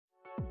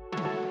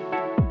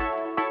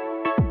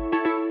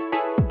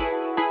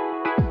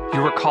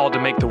were called to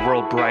make the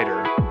world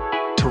brighter,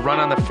 to run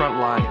on the front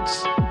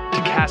lines,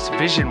 to cast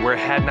vision where it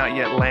had not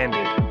yet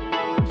landed.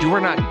 You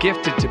are not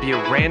gifted to be a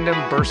random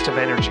burst of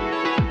energy,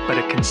 but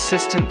a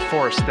consistent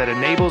force that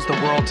enables the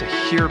world to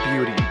hear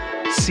beauty,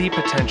 see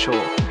potential,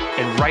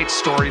 and write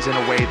stories in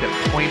a way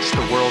that points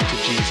the world to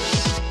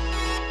Jesus.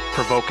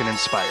 Provoke and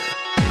inspire.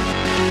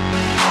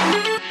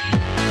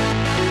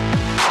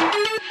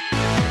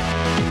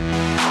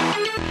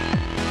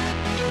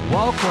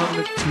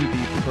 Welcome to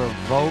the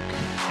Provoke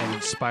and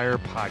Inspire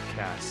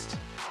podcast.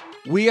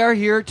 We are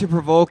here to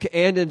provoke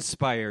and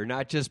inspire,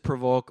 not just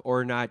provoke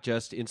or not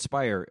just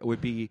inspire. It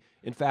would be,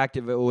 in fact,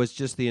 if it was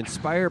just the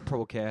Inspire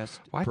podcast.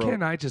 Why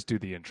can't I just do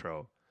the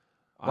intro?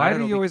 Why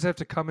do you always have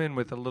to come in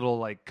with a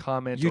little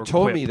comment? You or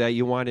told quip? me that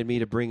you wanted me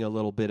to bring a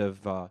little bit of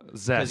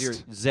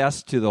Zest.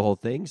 zest to the whole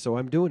thing, so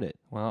I'm doing it.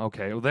 Well,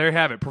 okay. Well, there you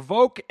have it.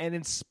 Provoke and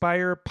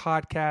Inspire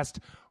podcast,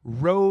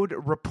 Road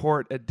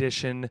Report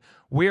edition.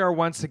 We are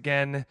once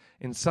again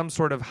in some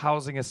sort of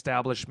housing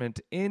establishment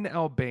in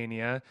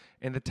Albania,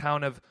 in the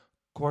town of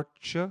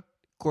Korçë.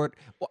 What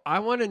I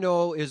want to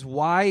know is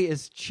why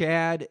is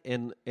Chad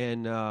and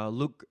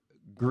Luke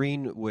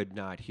Greenwood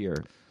not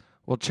here?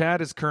 Well,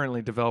 Chad is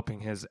currently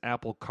developing his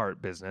Apple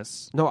Cart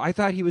business. No, I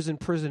thought he was in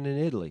prison in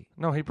Italy.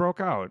 No, he broke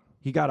out.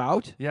 He got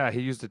out? Yeah,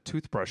 he used a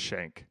toothbrush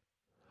shank.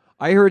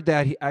 I heard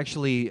that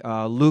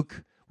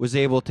Luke was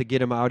able to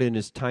get him out in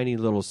his tiny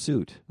little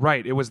suit.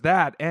 Right, it was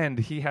that, and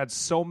he had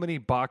so many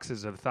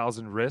boxes of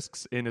 1,000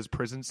 Risks in his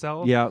prison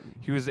cell. Yeah.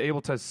 He was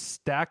able to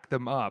stack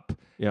them up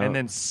Yeah. and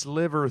then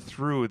sliver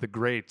through the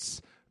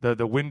grates, the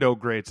window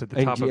grates at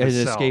the top of and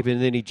his cell. escape,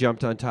 and then he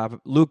jumped on top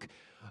of Luke.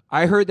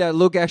 I heard that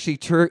Luke actually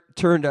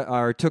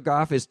took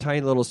off his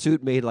tiny little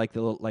suit, made like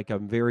a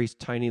very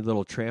tiny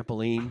little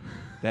trampoline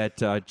that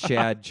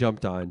Chad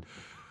jumped on.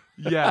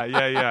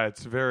 Yeah.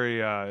 It's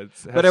very, it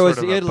But it was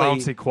sort of Italy. a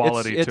bouncy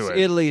quality it's to it.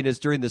 Italy, and it's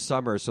during the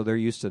summer, so they're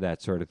used to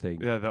that sort of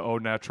thing. Yeah, the au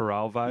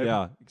natural vibe.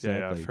 Yeah,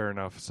 exactly. Yeah, fair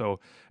enough. So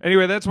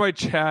anyway, that's why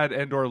Chad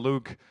and or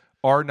Luke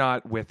are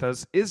not with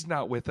us, is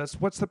not with us.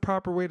 What's the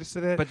proper way to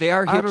say that? But they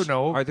are. I don't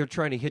know. Are they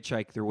trying to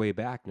hitchhike their way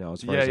back now?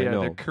 As far as I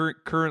know. They're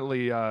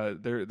currently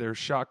they're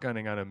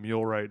shotgunning on a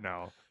mule right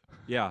now.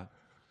 Yeah.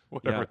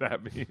 Whatever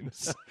that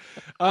means.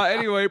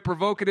 Anyway,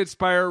 Provoke and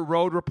Inspire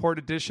Road Report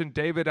Edition.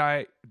 David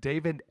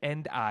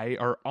and I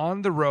are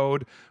on the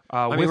road.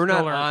 We're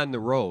not on the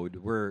road.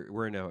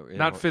 We're in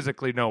not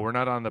physically. No, we're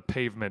not on the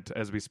pavement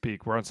as we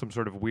speak. We're on some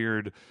sort of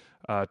weird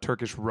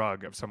Turkish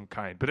rug of some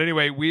kind. But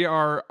anyway, we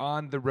are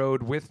on the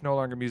road with No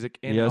Longer Music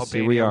in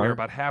Albania. We are. We're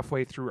about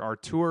halfway through our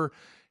tour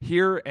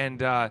here,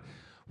 and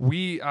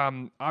we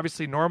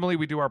obviously normally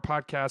we do our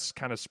podcasts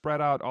kind of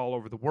spread out all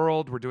over the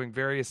world. We're doing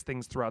various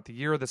things throughout the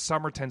year. The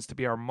summer tends to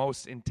be our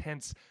most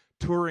intense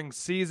touring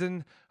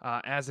season,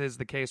 as is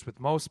the case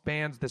with most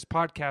bands. This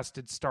podcast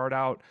did start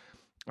out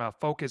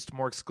focused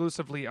more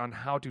exclusively on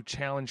how to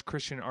challenge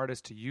Christian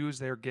artists to use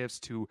their gifts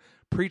to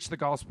preach the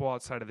gospel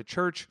outside of the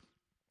church.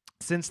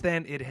 Since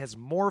then, it has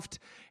morphed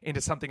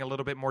into something a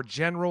little bit more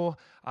general,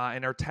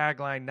 and our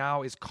tagline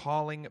now is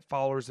calling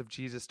followers of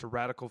Jesus to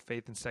radical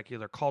faith in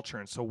secular culture.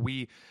 And so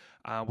we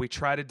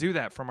try to do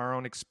that from our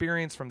own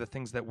experience, from the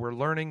things that we're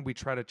learning. We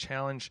try to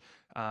challenge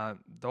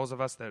those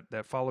of us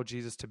that follow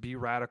Jesus to be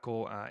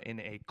radical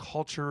in a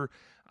culture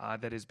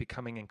that is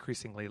becoming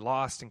increasingly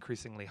lost,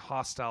 increasingly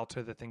hostile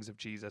to the things of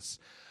Jesus.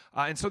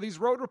 And so these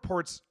road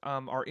reports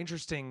are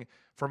interesting,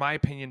 for my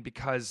opinion,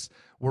 because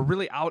we're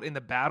really out in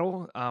the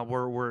battle.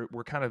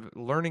 We're kind of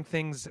learning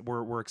things.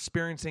 We're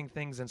experiencing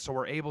things, and so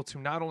we're able to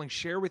not only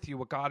share with you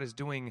what God is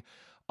doing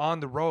on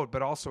the road,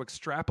 but also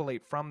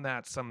extrapolate from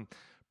that some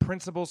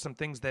principles, some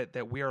things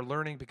that we are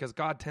learning, because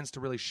God tends to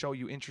really show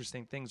you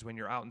interesting things when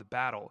you're out in the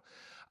battle.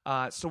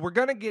 So we're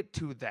going to get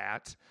to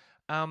that.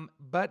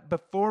 But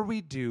before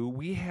we do,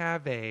 we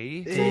have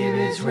a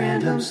David's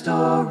Random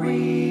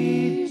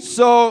Story.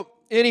 So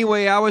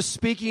anyway, I was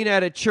speaking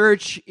at a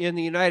church in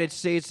the United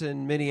States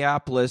in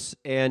Minneapolis,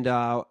 and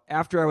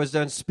after I was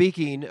done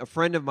speaking, a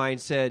friend of mine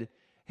said,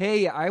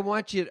 "Hey, I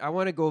want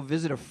to go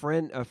visit a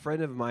friend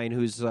of mine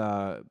who's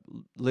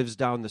lives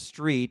down the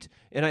street."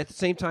 And at the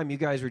same time, you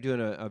guys were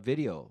doing a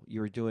video. You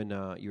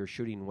were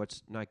shooting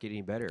What's Not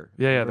Getting Better.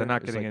 Yeah, Remember? they're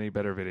not It's getting like- any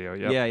better video.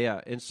 Yep.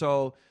 Yeah. And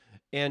so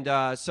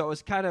it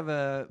was kind of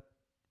a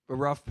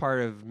rough part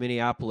of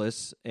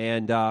Minneapolis,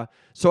 and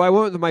so I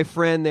went with my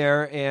friend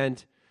there,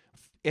 and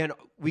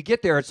we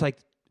get there. It's like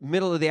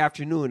middle of the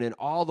afternoon, and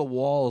all the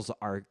walls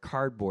are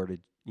cardboarded,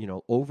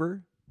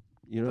 over.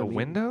 You know The what I mean?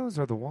 windows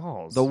or the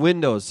walls? The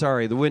windows.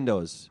 Sorry, the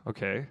windows.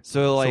 Okay.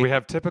 So like we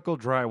have typical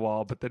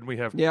drywall, but then we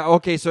have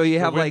okay. So you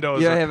have like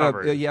windows you are have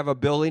covered. you have a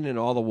building, and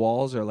all the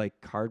walls are like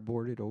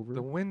cardboarded over.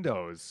 the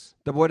windows,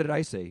 What did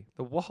I say?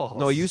 the walls.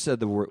 No, you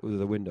said the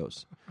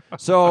windows.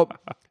 So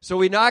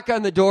we knock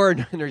on the door,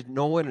 and there's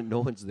no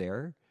one's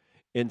there.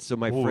 And so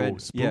my Ooh,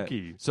 friend,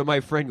 spooky. So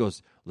my friend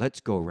goes, "Let's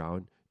go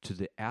around to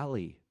the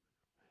alley."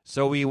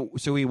 So we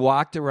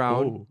walked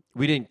around. Whoa.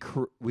 We didn't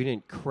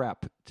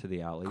creep to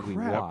the alley. We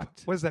Crap.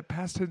 walked. What is that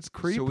past tense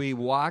creep? So we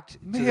walked.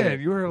 Man,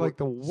 you are like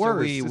the worst. So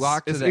we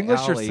walked to is the English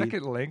alley. your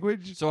second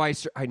language? So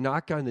I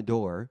knock on the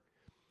door,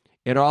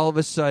 and all of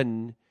a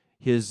sudden,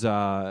 his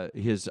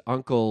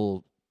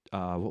uncle,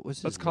 what was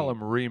his Let's name? call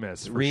him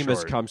Remus. For Remus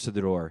short. comes to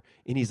the door,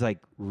 and he's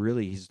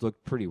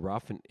looked pretty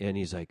rough, and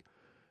he's like,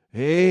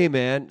 "Hey,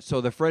 man."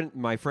 So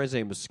my friend's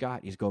name was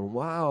Scott. He's going,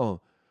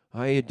 "Wow,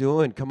 how you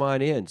doing? Come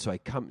on in." So I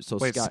come. So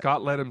Wait,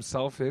 Scott let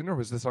himself in, or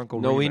was this Uncle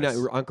Remus?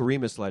 Uncle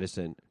Remus let us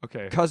in.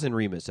 Okay. Cousin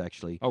Remus,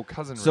 actually. Oh,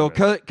 cousin So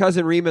Remus.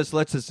 cousin Remus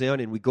lets us in,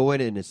 and we go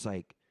in, and it's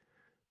like,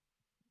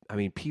 I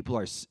mean,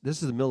 this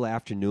is the middle of the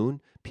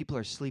afternoon. People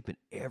are sleeping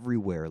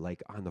everywhere,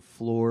 like on the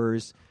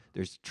floors.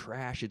 There's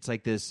trash. It's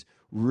like this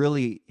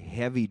really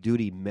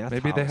heavy-duty meth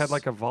Maybe they house. had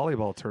like a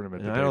volleyball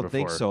tournament And the I day don't before.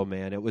 think so,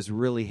 man. It was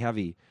really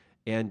heavy.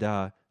 And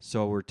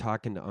so we're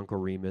talking to Uncle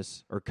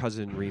Remus, or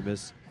Cousin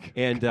Remus,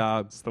 and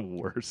It's the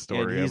worst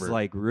story and he's ever.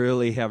 like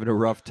really having a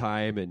rough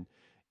time,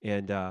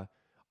 and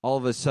all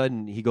of a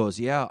sudden he goes,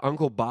 "Yeah,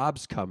 Uncle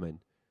Bob's coming,"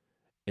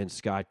 and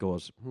Scott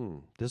goes,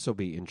 "This will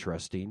be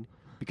interesting,"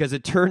 because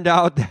it turned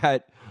out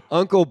that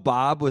Uncle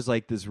Bob was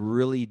like this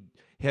really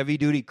heavy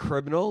duty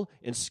criminal,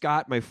 and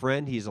Scott, my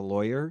friend, he's a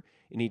lawyer,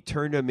 and he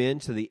turned him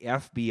into the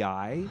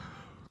FBI.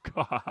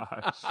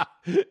 Gosh.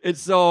 And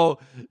so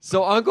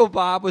Uncle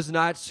Bob was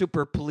not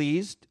super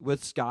pleased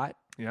with Scott,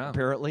 Yeah.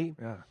 apparently.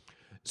 Yeah.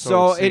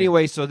 So see-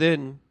 anyway, so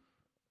then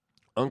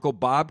Uncle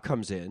Bob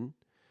comes in,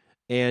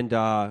 and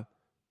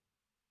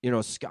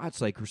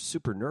Scott's like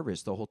super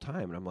nervous the whole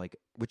time, and I'm like,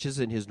 which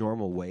isn't his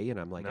normal way, and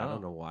I'm like, I No.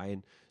 don't know why,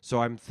 and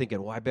so I'm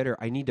thinking, well,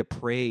 I need to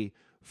pray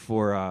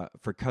for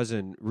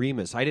Cousin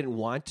Remus. I didn't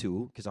want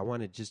to because I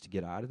wanted just to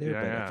get out of there,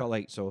 Yeah, but yeah. I felt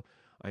like so.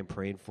 I'm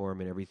praying for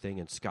him and everything,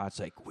 and Scott's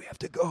like, we have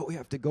to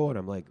go, and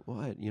I'm like,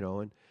 what,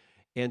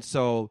 and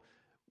so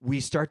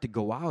we start to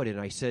go out, and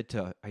I said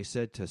to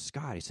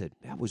Scott, I said,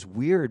 that was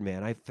weird,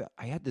 man.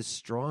 I had this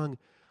strong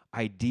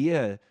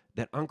idea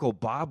that Uncle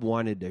Bob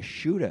wanted to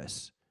shoot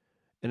us,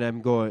 and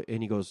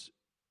he goes,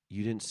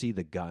 you didn't see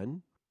the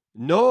gun?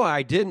 No,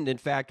 I didn't. In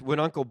fact, when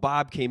Uncle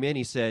Bob came in,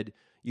 he said,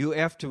 you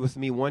effed with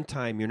me one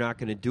time, you're not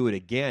going to do it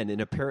again, and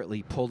apparently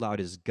he pulled out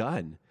his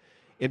gun.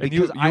 And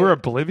you were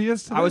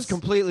oblivious to this? I was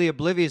completely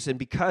oblivious, and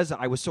because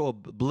I was so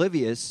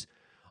oblivious,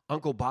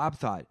 Uncle Bob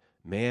thought,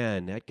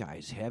 man, that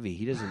guy's heavy.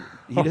 He doesn't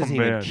even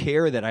man.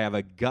 care that I have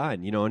a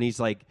gun, and he's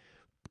like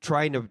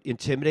trying to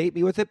intimidate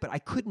me with it, but I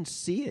couldn't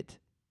see it.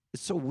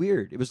 It's so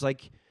weird. It was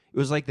like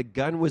the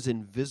gun was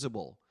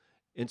invisible.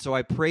 And so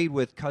I prayed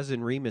with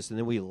Cousin Remus, and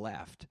then we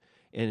left.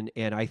 And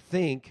I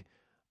think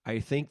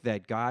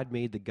that God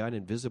made the gun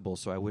invisible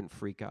so I wouldn't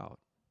freak out.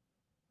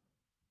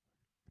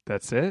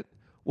 That's it?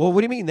 Well,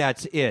 what do you mean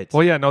that's it?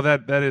 Well, yeah, no,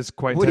 that is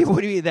quite What do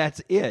intense. you mean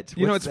that's it?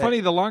 You know, What's it's that?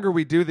 funny. The longer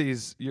we do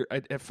these,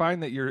 I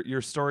find that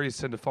your stories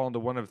tend to fall into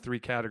one of three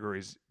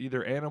categories: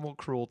 either animal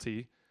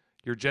cruelty,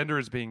 your gender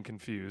is being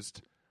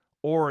confused,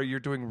 or you're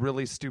doing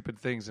really stupid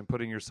things and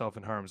putting yourself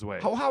in harm's way.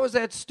 How is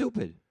that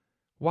stupid?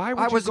 Why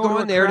would I you was go going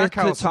to a there to crack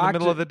house in the talk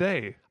middle to- of the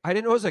day? I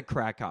didn't know it was a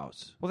crack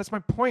house. Well, that's my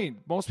point.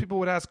 Most people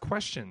would ask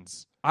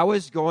questions. I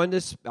was going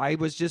to. I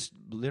was just,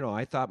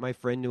 I thought my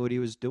friend knew what he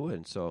was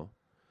doing. So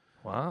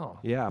Wow.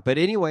 yeah, but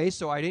anyway,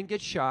 so I didn't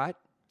get shot,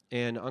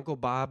 and Uncle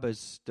Bob is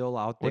still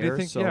out there. What do you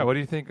think? So, Yeah. What do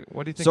you think?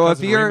 What do you think? so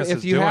Cousin Remus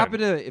is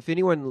doing? if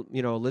anyone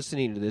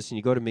listening to this, and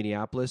you go to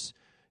Minneapolis,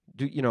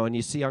 and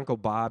you see Uncle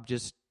Bob,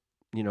 just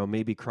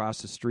maybe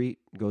cross the street,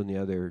 go on the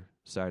other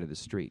side of the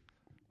street,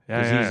 Yeah,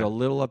 because yeah, he's yeah. a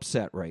little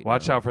upset right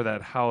Watch now. out for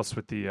that house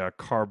with the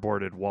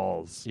cardboarded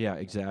walls. Yeah,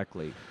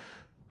 exactly.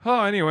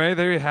 Oh, anyway,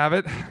 there you have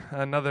it.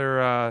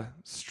 Another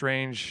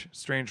strange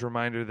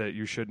reminder that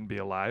you shouldn't be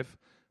alive.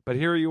 But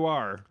here you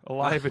are,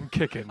 alive and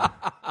kicking.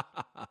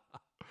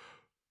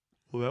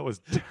 Well, that was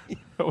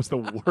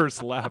the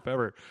worst laugh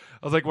ever. It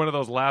was like one of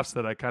those laughs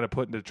that I kind of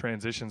put into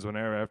transitions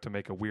whenever I have to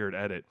make a weird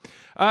edit.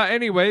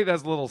 Anyway,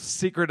 that's a little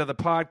secret of the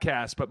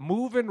podcast. But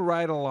moving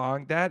right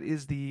along, that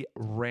is the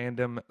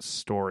random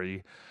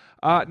story.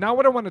 Now,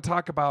 what I want to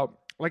talk about,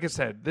 like I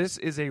said, this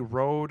is a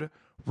road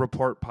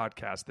report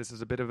podcast. This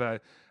is a bit of a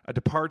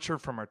departure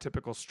from our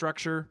typical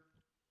structure.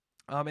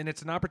 And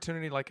it's an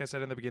opportunity, like I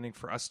said in the beginning,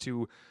 for us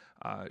to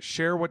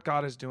share what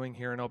God is doing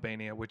here in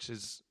Albania, which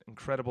is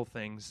incredible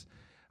things,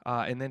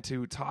 and then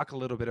to talk a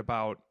little bit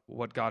about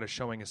what God is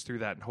showing us through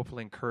that, and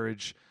hopefully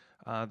encourage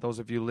those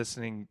of you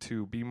listening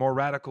to be more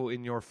radical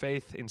in your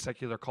faith, in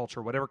secular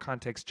culture, whatever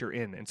context you're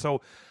in. And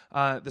so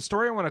the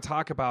story I want to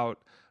talk about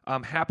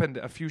happened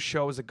a few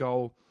shows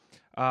ago.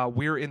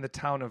 We're in the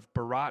town of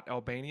Berat,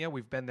 Albania.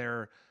 We've been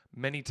there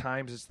many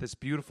times. It's this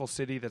beautiful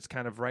city that's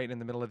kind of right in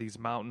the middle of these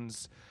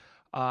mountains.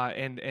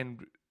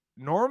 And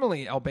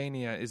normally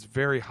Albania is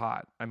very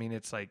hot. I mean,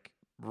 it's like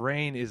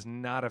rain is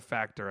not a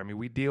factor. I mean,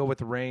 we deal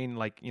with rain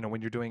like, when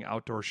you're doing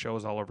outdoor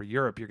shows all over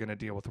Europe, you're going to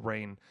deal with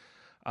rain.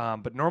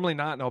 But normally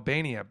not in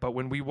Albania. But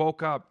when we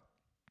woke up,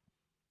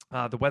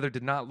 the weather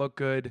did not look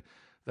good.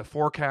 The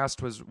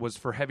forecast was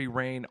for heavy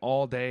rain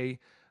all day,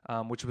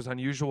 which was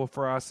unusual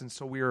for us. And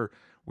so we're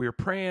we were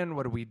praying,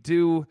 what do we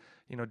do?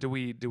 You know, do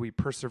we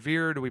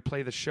persevere? Do we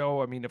play the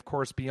show? I mean, of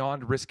course,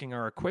 beyond risking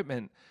our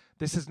equipment,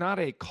 this is not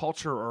a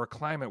culture or a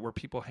climate where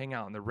people hang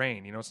out in the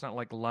rain. You know, it's not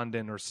like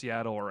London or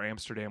Seattle or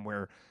Amsterdam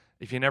where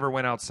if you never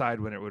went outside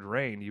when it would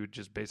rain, you would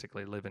just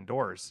basically live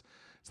indoors.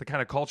 It's the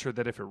kind of culture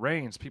that if it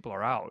rains, people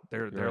are out.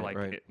 They're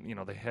right. you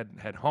know, they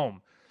head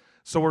home.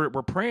 So we're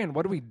praying,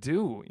 what do we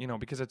do? You know,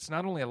 because it's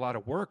not only a lot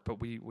of work,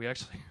 but we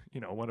actually, you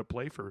know, want to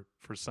play for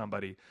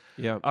somebody.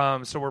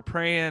 Yeah. So we're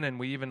praying, and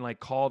we even like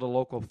called a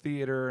local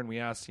theater and we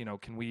asked, you know,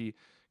 can we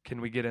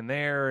get in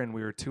there? And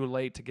we were too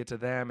late to get to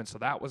them, and so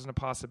that wasn't a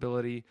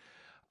possibility.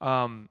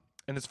 And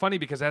it's funny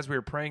because as we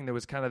were praying, there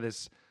was kind of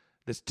this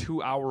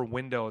 2-hour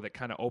window that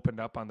kind of opened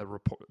up on the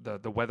report,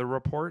 the weather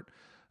report,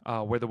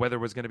 where the weather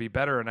was going to be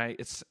better. And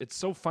it's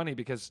so funny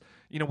because,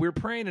 you know, we were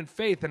praying in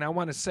faith, and I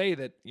want to say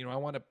that, you know, I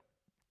want to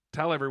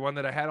tell everyone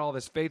that I had all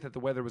this faith that the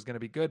weather was going to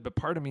be good, but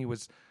part of me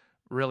was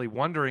really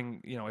wondering,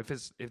 you know, if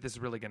this is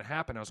really going to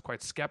happen. I was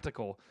quite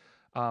skeptical.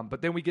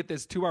 But then we get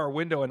this 2-hour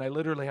window, and I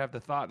literally have the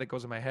thought that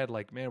goes in my head,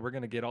 like, man, we're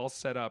going to get all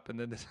set up, and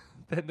then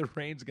then the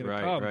rain's going to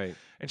come. Right.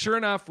 And sure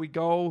enough, we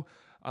go.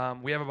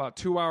 We have about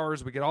 2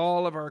 hours. We get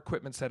all of our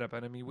equipment set up,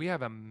 and I mean, we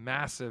have a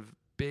massive,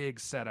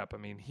 big setup. I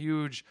mean,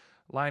 huge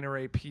line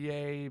array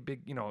PA,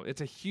 big. You know,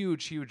 it's a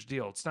huge, huge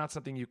deal. It's not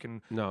something you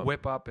can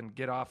whip up and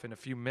get off in a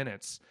few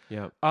minutes.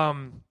 Yeah.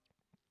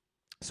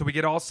 So we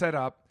get all set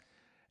up,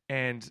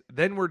 and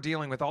then we're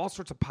dealing with all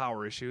sorts of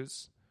power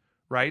issues,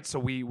 right? So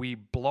we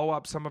blow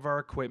up some of our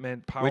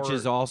equipment, Which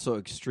is also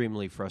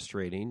extremely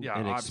frustrating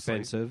and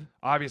expensive.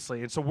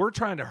 Obviously. And so we're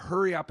trying to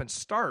hurry up and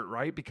start,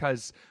 right?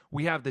 Because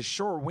we have this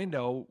short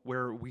window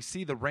where we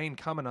see the rain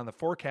coming on the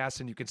forecast,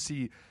 and you can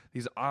see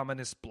these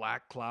ominous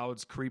black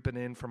clouds creeping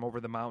in from over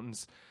the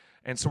mountains.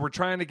 And so we're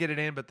trying to get it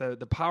in, but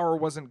the power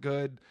wasn't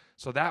good,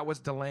 so that was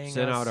delaying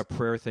Sent us. out a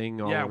prayer thing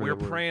all Yeah, over we were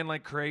the world. praying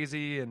like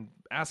crazy and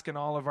asking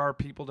all of our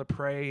people to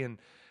pray.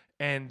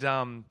 And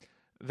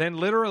then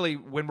literally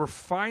when we're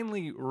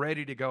finally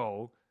ready to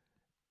go,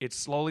 it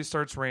slowly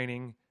starts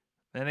raining,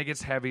 then it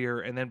gets heavier,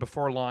 and then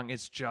before long,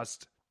 it's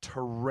just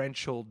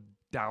torrential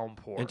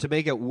downpour. And to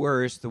make it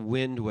worse, the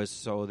wind was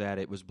so that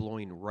it was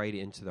blowing right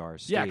into our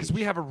stage. Yeah, because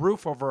we have a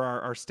roof over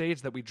our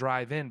stage that we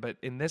drive in, but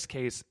in this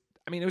case,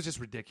 I mean, it was just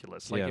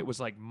ridiculous. Like, it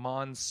was like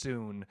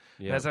monsoon.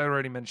 Yeah. As I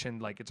already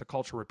mentioned, like, it's a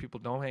culture where people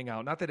don't hang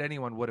out. Not that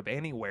anyone would have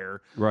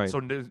anywhere. Right.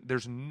 So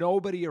there's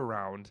nobody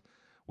around.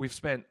 We've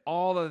spent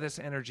all of this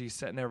energy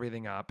setting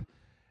everything up.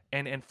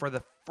 And for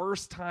the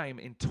first time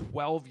in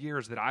 12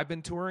 years that I've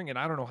been touring, and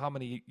I don't know how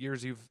many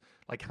years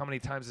how many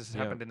times this has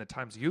happened in the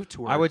times you've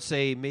toured. I would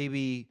say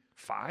maybe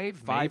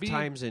five maybe?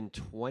 times in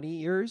 20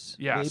 years.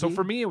 Yeah. maybe? So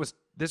for me,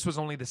 this was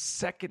only the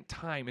second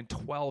time in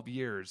 12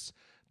 years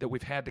that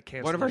we've had to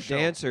cancel. One of our show.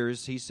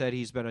 dancers, he said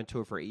he's been on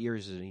tour for 8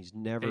 years, and he's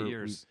never 8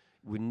 years.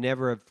 We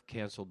never have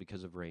canceled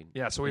because of rain.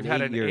 Yeah, so we've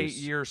had an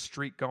 8-year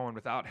streak going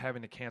without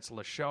having to cancel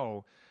a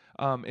show.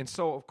 And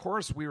so, of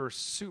course, we were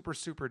super,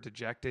 super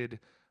dejected,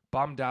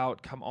 bummed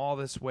out, come all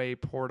this way,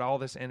 poured all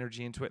this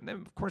energy into it. And then,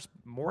 of course,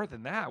 more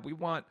than that, we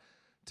want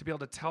to be able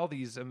to tell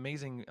these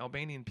amazing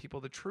Albanian people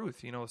the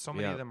truth. You know, so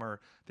many of them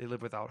they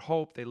live without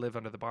hope. They live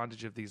under the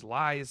bondage of these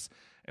lies,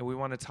 and we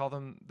want to tell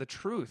them the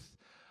truth.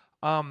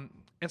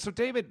 And so,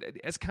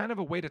 David, as kind of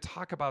a way to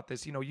talk about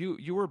this, you know,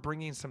 you were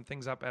bringing some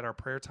things up at our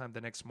prayer time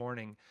the next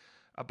morning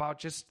about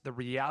just the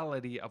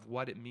reality of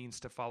what it means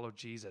to follow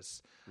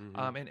Jesus.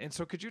 Mm-hmm. And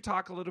so could you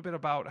talk a little bit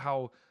about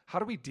how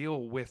do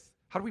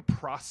we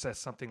process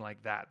something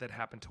like that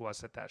happened to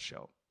us at that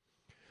show?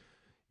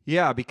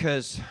 Yeah,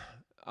 because,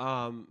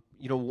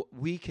 you know,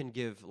 we can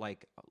give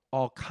like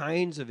all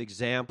kinds of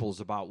examples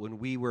about when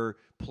we were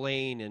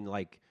playing in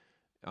like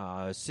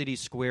city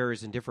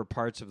squares in different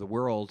parts of the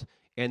world,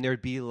 and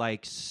there'd be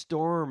like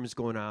storms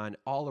going on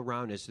all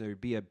around us, and there'd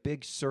be a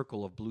big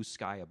circle of blue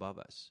sky above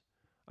us.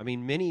 I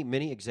mean, many,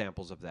 many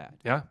examples of that.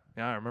 Yeah,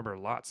 I remember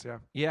lots, yeah.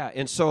 Yeah,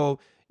 and so,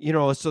 you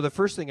know, so the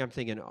first thing I'm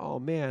thinking, oh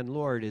man,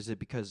 Lord, is it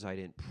because I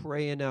didn't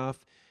pray enough?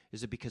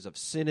 Is it because of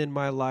sin in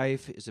my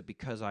life? Is it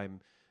because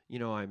I'm you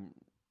know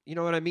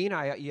what I mean?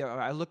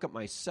 I look at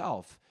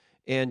myself,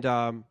 and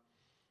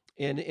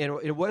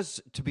it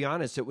was, to be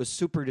honest, it was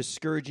super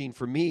discouraging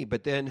for me,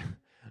 but then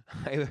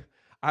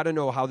I don't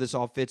know how this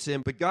all fits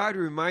in, but God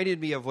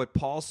reminded me of what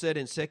Paul said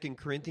in 2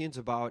 Corinthians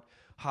about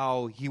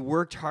how he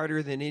worked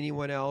harder than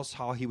anyone else,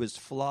 how he was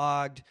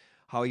flogged,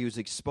 how he was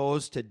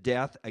exposed to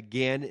death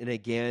again and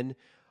again,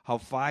 how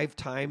 5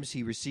 times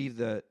he received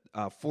the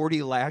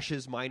 40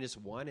 lashes minus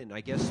 1, and I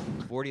guess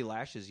 40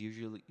 lashes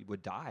usually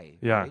would die.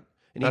 Yeah. Right?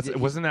 And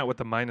wasn't that what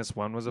the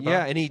 -1 was about?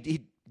 Yeah, and he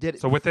did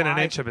it. So within an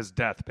inch of his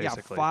death,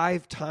 basically. Yeah,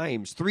 5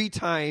 times. 3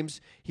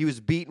 times he was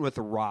beaten with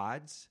the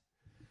rods.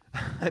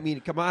 I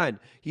mean, come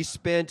on. He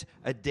spent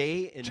a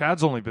day in...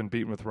 Chad's only been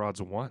beaten with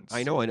rods once.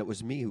 I know, and it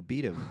was me who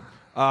beat him.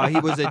 He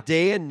was a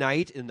day and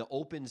night in the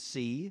open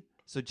sea,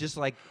 so just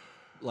like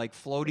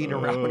floating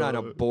around on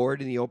a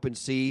board in the open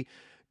sea,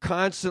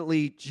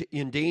 constantly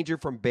in danger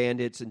from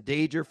bandits, in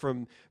danger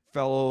from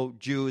fellow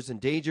Jews, in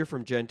danger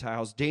from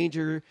Gentiles,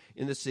 danger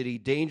in the city,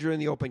 danger in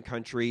the open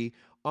country,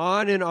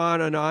 on and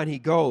on and on he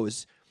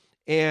goes.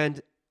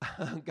 And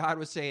God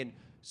was saying,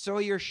 so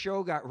your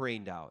show got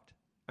rained out.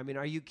 I mean,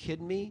 are you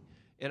kidding me?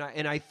 And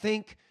I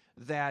think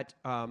that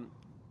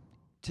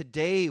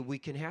today we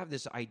can have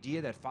this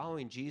idea that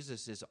following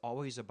Jesus is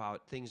always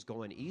about things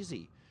going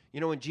easy. You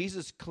know, and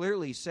Jesus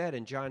clearly said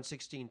in John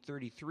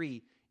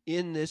 16:33,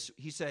 in this,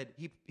 he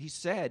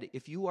said,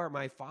 if you are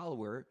my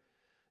follower,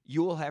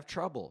 you will have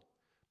trouble.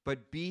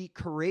 But be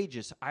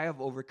courageous. I have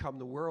overcome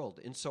the world.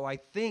 And so I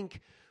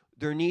think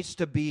there needs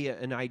to be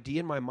an idea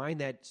in my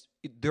mind that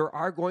there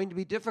are going to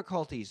be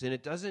difficulties, and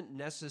it doesn't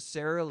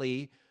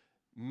necessarily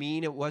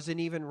mean it wasn't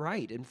even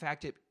right. In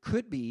fact, it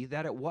could be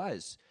that it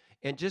was.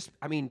 And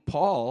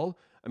Paul,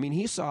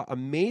 he saw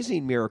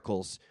amazing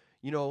miracles,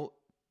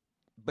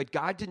 but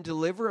God didn't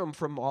deliver him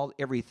from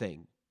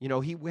everything.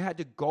 He had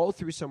to go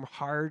through some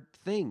hard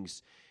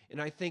things.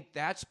 And I think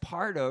that's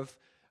part of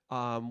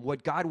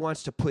what God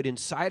wants to put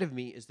inside of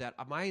me, is that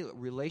my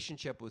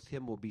relationship with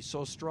him will be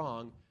so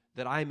strong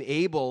that I'm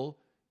able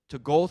to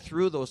go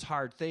through those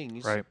hard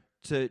things, right,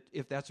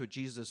 if that's what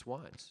Jesus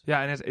wants.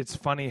 Yeah, and it's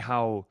funny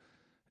how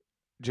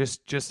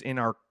just in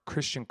our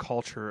Christian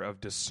culture of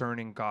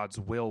discerning God's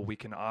will, we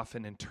can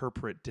often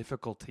interpret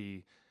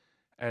difficulty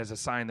as a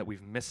sign that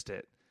we've missed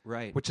it.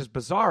 Right. Which is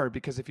bizarre,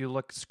 because if you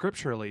look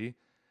scripturally,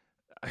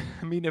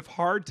 if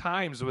hard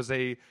times was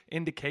a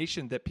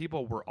indication that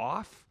people were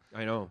off,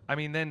 I know.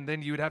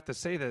 Then you would have to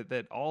say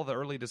that all the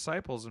early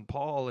disciples and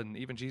Paul and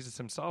even Jesus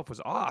himself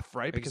was off,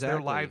 right? Because their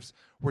lives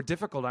were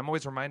difficult. I'm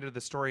always reminded of the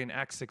story in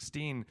Acts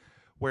 16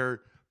 where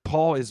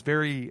Paul is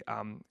very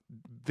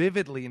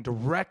vividly and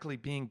directly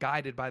being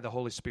guided by the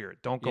Holy Spirit.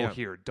 Don't go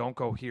here. Don't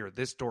go here.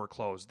 This door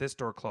closed. This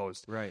door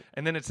closed. Right.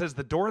 And then it says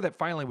the door that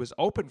finally was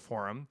open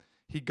for him,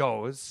 he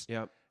goes.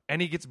 Yep.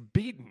 And he gets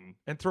beaten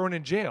and thrown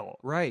in jail.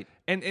 Right.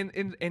 And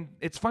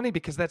it's funny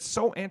because that's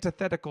so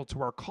antithetical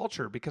to our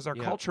culture, because our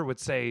culture would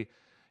say,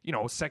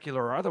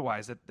 secular or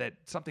otherwise, that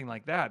something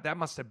like that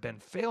must have been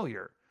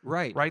failure.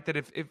 Right. Right?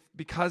 That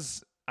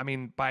because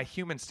by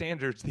human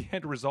standards, the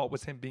end result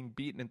was him being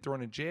beaten and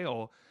thrown in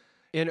jail.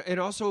 And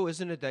also,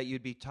 isn't it that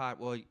you'd be taught,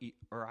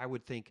 or I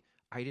would think,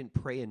 I didn't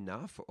pray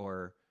enough,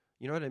 or,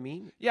 you know what I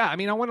mean? Yeah, I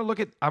want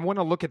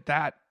to look at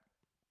that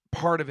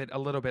part of it a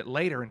little bit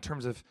later in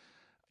terms of,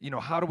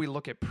 how do we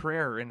look at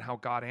prayer and how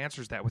God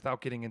answers that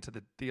without getting into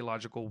the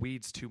theological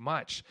weeds too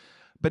much.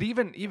 But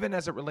even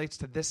as it relates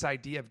to this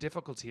idea of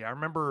difficulty, I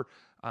remember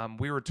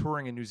we were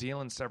touring in New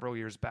Zealand several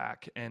years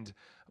back, and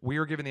we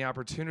were given the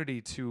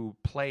opportunity to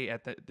play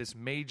at this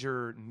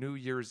major New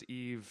Year's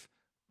Eve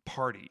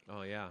party.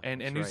 Oh, yeah.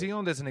 And New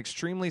Zealand is an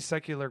extremely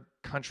secular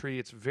country.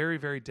 It's very,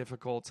 very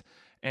difficult.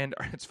 And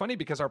it's funny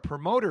because our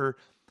promoter,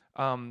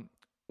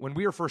 when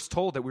we were first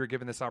told that we were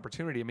given this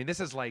opportunity, this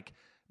is like,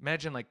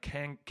 imagine like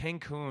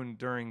Cancun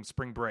during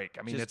spring break.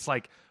 It's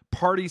like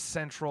party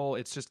central.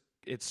 It's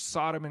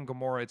Sodom and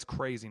Gomorrah. It's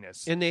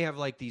craziness. And they have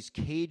like these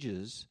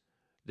cages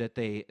that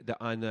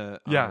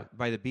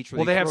by the beach.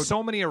 They have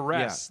so many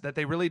arrests that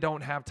they really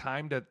don't have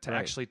time to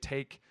actually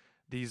take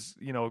these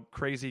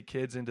crazy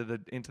kids into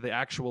the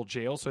actual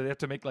jail. So they have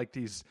to make like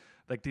these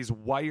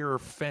wire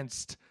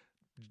fenced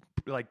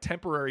like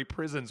temporary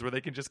prisons where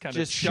they can just kind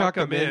of chuck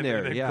them in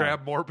there and then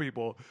grab more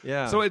people.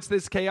 Yeah. So it's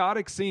this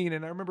chaotic scene.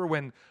 And I remember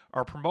when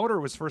our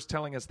promoter was first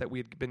telling us that we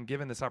had been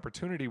given this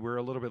opportunity, we were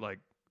a little bit like,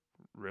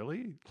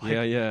 really? Like,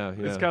 yeah.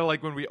 It's kind of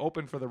like when we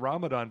opened for the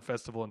Ramadan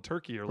festival in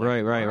Turkey. You're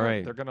like,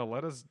 right. They're going to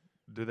let us.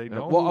 Do they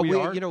know who we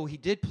are? He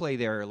did play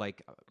there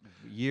like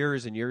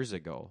years and years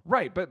ago.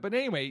 Right. But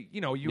anyway,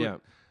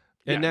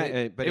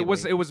 But it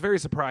was very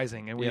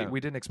surprising, and we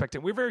didn't expect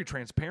it. We're very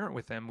transparent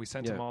with them. We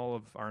sent them all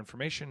of our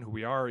information, who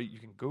we are. You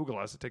can Google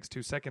us. It takes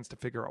 2 seconds to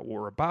figure out what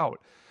we're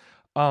about.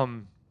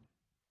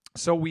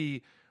 So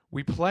we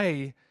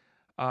play,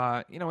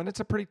 and it's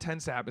a pretty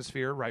tense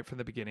atmosphere right from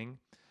the beginning.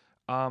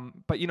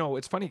 But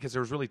it's funny because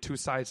there's really two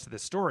sides to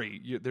this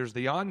story. There's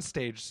the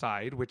onstage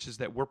side, which is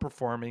that we're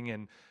performing,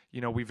 and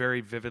we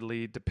very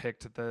vividly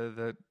depict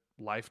the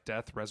life,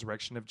 death,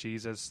 resurrection of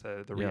Jesus,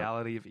 the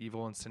reality of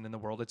evil and sin in the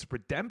world. It's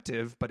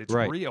redemptive, but it's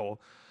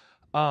real.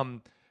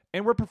 And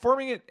we're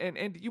performing it,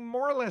 and you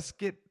more or less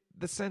get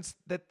the sense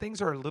that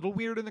things are a little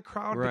weird in the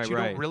crowd, but you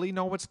don't really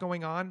know what's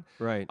going on.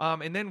 Right.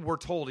 And then we're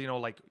told,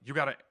 like, you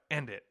got to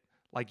end it.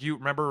 Like, you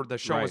remember the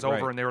show was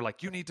over, and they were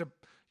like, you need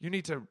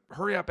to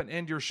hurry up and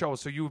end your show.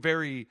 So you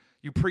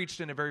preached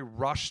in a very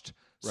rushed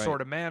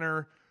sort of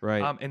manner.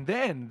 Right. And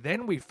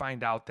then we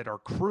find out that our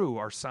crew,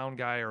 our sound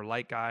guy, our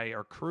light guy,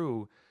 our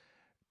crew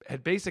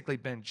had basically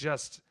been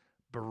just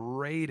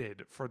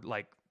berated for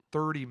like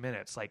 30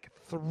 minutes, like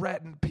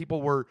threatened.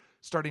 People were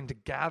starting to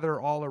gather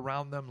all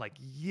around them, like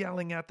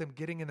yelling at them,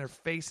 getting in their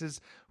faces.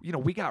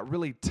 We got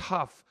really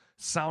tough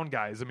sound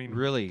guys.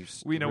 Really,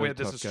 we had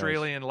this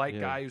Australian light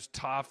guy who's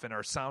tough, and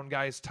our sound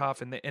guy is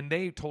tough. And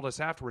they told us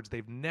afterwards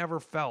they've never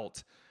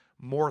felt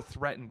more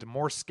threatened,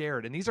 more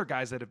scared. And these are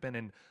guys that have been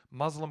in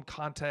Muslim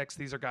contexts.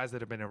 These are guys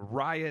that have been in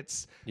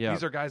riots. Yeah.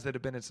 These are guys that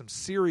have been in some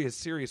serious,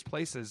 serious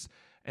places.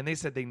 And they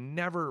said they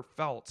never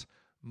felt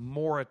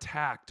more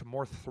attacked,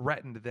 more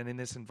threatened than in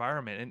this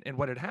environment. And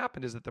what had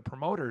happened is that the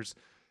promoters,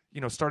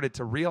 started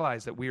to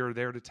realize that we were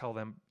there to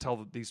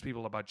tell these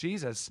people about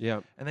Jesus. Yeah.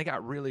 And they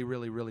got really,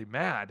 really, really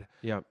mad.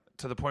 Yeah.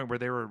 To the point where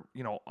they were,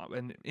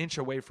 an inch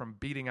away from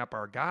beating up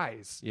our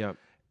guys. Yeah.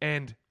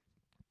 And,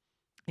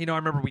 I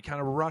remember we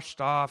kind of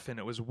rushed off, and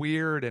it was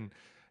weird.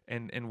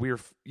 And we were,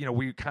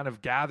 we kind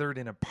of gathered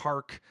in a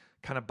park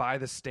kind of by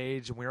the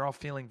stage, and we were all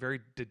feeling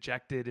very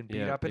dejected and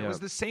beat up. And it was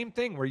the same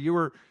thing where you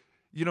were,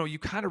 you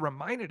kind of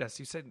reminded us,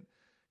 you said,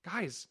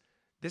 guys,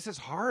 this is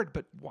hard,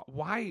 but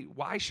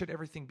why should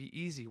everything be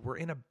easy? We're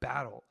in a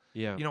battle.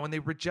 Yeah. When they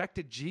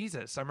rejected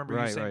Jesus, I remember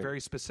you saying very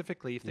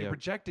specifically, if they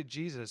rejected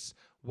Jesus,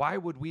 why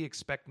would we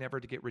expect never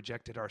to get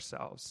rejected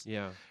ourselves?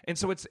 Yeah. And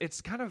so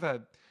it's kind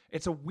of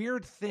it's a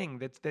weird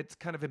thing that's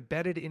kind of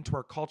embedded into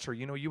our culture.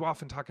 You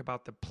often talk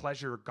about the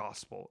pleasure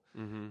gospel.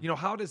 Mm-hmm.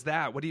 How does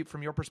that,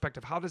 from your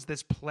perspective, how does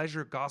this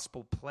pleasure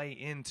gospel play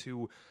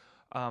into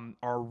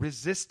our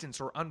resistance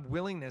or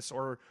unwillingness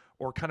or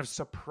kind of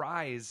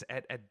surprise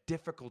at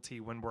difficulty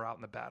when we're out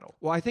in the battle?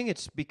 Well, I think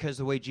it's because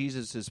the way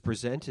Jesus is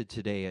presented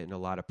today in a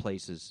lot of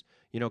places.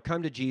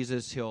 Come to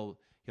Jesus, he'll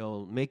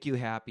make you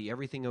happy,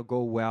 everything will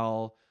go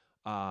well.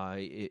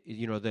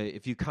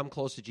 If you come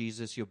close to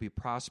Jesus, you'll be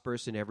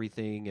prosperous in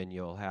everything, and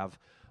you'll have,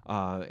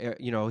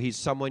 he's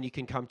someone you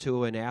can come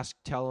to and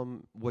tell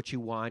him what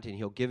you want, and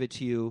he'll give it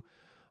to you.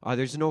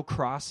 There's no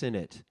cross in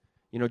it.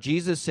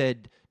 Jesus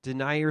said,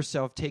 deny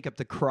yourself, take up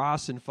the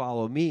cross, and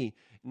follow me.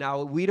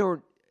 Now, we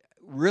don't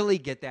really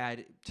get that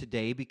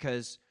today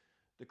because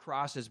the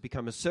cross has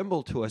become a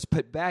symbol to us.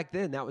 But back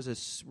then, that was a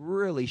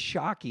really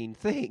shocking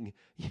thing,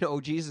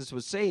 Jesus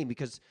was saying,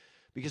 because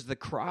the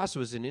cross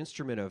was an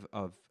instrument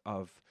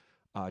of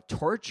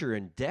torture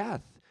and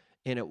death,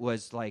 and it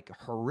was like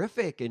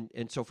horrific.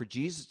 And so for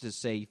Jesus to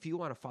say, if you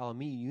want to follow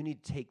me, you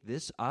need to take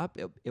this up.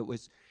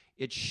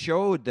 It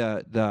showed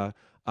that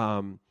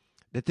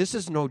this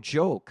is no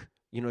joke.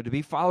 To be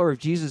a follower of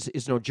Jesus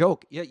is no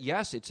joke.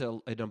 Yes, it's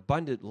an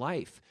abundant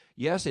life.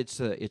 Yes, it's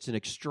an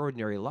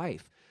extraordinary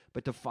life.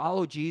 But to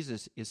follow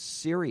Jesus is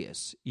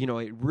serious.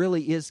 It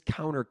really is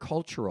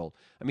countercultural.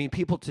 I mean,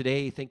 people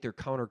today think they're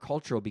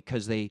countercultural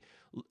because a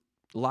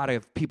lot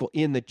of people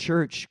in the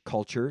church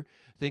culture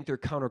think they're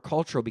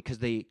countercultural because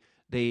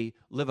they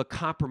live a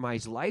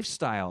compromised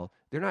lifestyle.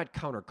 They're not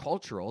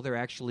countercultural. They're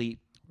actually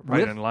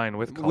in line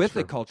with culture. With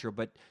the culture.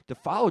 But to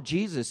follow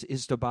Jesus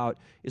is about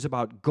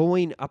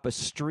going up a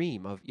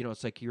stream of,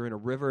 it's like you're in a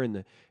river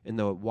and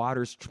the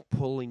water's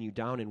pulling you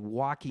down and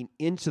walking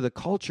into the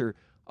culture.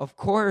 Of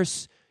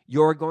course,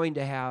 you're going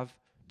to have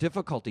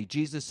difficulty.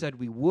 Jesus said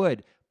we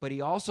would, but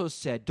he also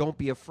said, don't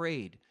be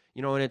afraid.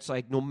 And it's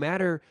like no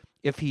matter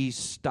if he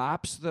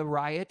stops the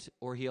riot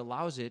or he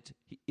allows it,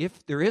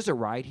 if there is a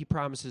riot, he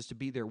promises to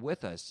be there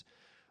with us.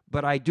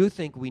 But I do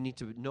think we need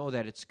to know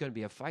that it's going to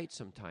be a fight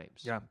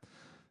sometimes. Yeah.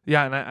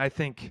 Yeah, and I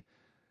think,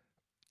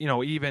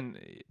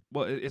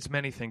 it's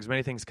many things.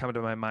 Many things come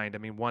to my mind. I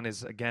mean, one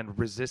is, again,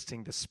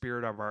 resisting the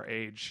spirit of our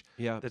age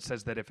that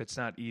says that if it's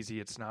not easy,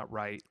 it's not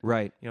right.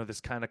 Right.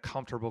 This kind of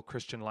comfortable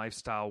Christian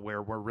lifestyle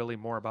where we're really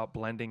more about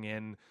blending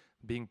in,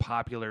 being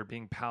popular,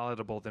 being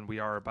palatable than we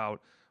are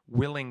about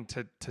willing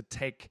to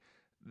take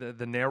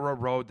the narrow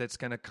road that's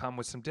going to come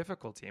with some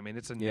difficulty. I mean,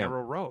 it's a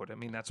narrow road. I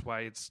mean, that's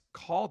why it's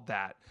called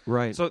that.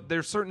 Right. So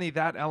there's certainly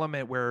that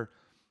element where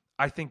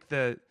I think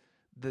the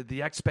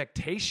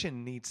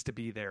expectation needs to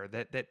be there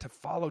that to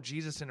follow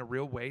Jesus in a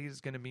real way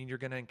is going to mean you're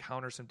going to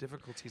encounter some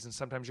difficulties and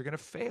sometimes you're going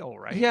to fail,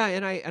 right? Yeah,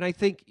 and I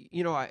think,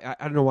 I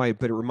don't know why,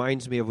 but it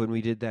reminds me of when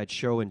we did that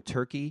show in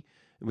Turkey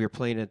and we were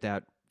playing at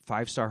that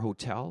 5-star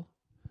hotel.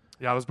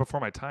 Yeah, it was before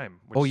my time.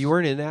 Oh, you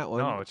weren't in that one?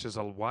 No, it's just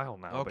a while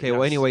now. Okay,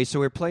 well, anyway, so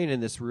we're playing in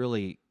this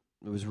really,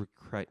 it was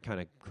kind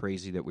of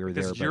crazy that we were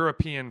there. This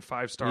European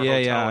 5-star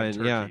hotel in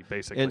Turkey,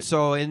 basically. And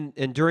so,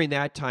 and during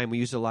that time, we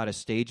used a lot of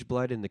stage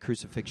blood in the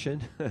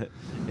crucifixion.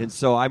 And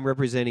so I'm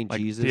representing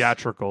Jesus.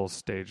 Theatrical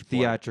stage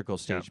blood. Theatrical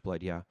stage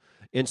blood, yeah.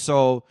 And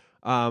so,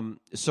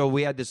 so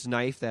we had this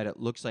knife that it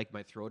looks like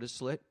my throat is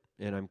slit,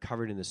 and I'm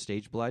covered in the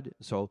stage blood.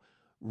 So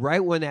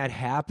right when that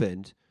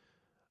happened,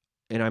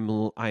 and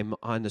I'm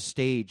on the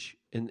stage,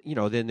 and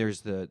then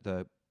there's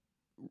the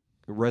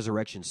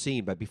resurrection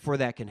scene. But before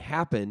that can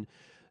happen,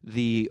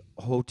 the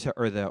hotel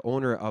or the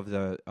owner of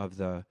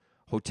the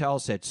hotel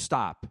said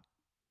stop,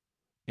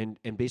 and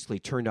basically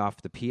turned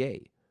off the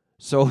PA.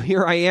 So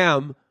here I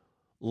am,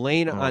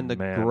 laying on the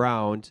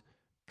ground,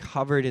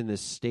 covered in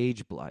this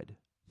stage blood.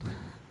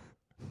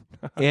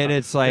 And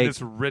it's like this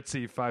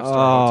ritzy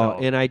 5-star hotel.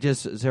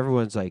 And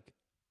everyone's like,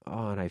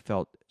 oh, and I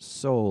felt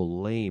so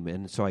lame.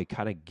 And so I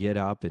kind of get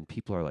up, and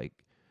people are like,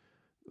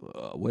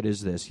 what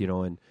is this?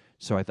 And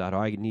so I thought,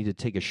 I need to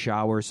take a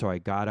shower. So I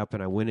got up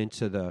and I went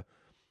into the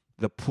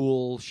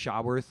pool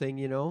shower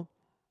thing,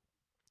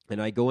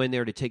 and I go in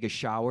there to take a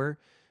shower.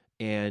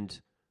 And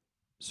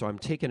so I'm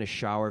taking a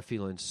shower,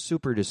 feeling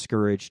super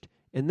discouraged.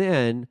 And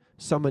then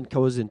someone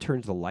goes and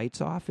turns the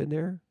lights off in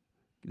there.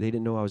 They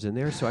didn't know I was in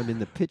there, so I'm in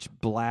the pitch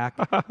black,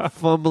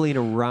 fumbling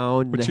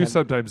around. Which you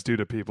sometimes do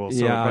to people,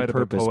 so it might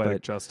have been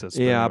poetic justice.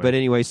 But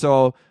anyway,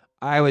 so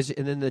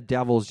and then the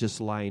devil's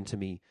just lying to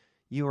me.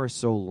 You are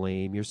so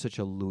lame. You're such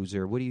a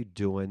loser. What are you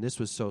doing? This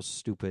was so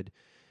stupid.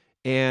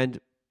 And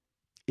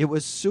it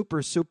was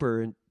super,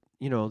 super,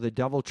 the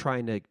devil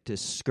trying to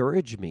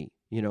discourage me,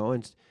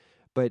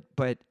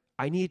 but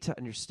I need to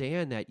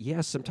understand that,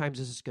 yes, sometimes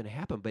this is going to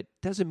happen, but it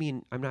doesn't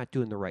mean I'm not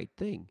doing the right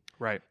thing.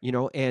 Right.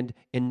 And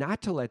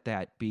not to let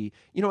that be,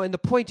 and the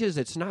point is,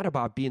 it's not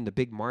about being the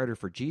big martyr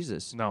for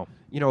Jesus. No.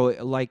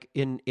 Like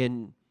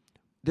in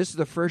this is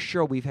the first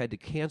show we've had to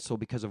cancel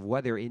because of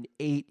weather in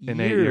 8 years. In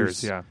 8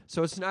 years, yeah.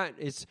 So it's not,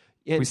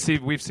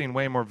 we've seen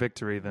way more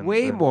victory than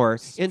more.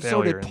 And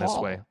so did in Paul.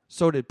 this way.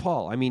 So did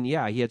Paul. I mean,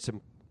 yeah, he had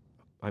some,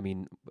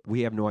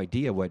 we have no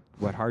idea what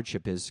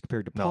hardship is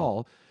compared to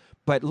Paul,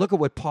 but look at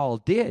what Paul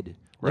did.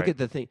 Look at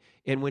the thing.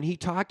 And when he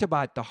talked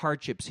about the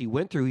hardships he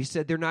went through, he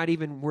said they're not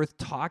even worth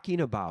talking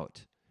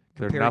about.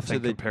 They're nothing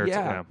compared to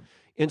them.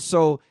 And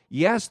so,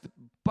 yes,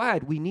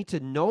 but we need to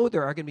know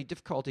there are going to be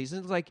difficulties.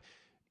 And it's like,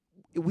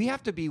 we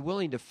have to be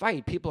willing to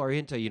fight. People are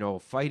into,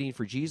 fighting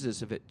for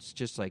Jesus if it's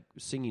just like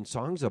singing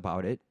songs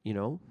about it,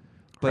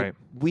 But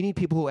we need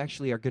people who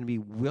actually are going to be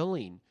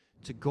willing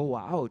to go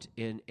out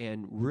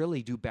and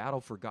really do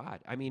battle for God.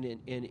 I mean,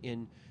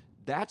 and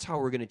that's how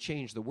we're going to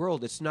change the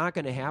world. It's not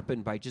going to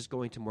happen by just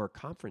going to more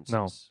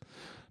conferences.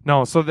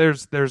 No. So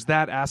there's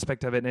that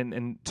aspect of it,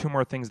 and two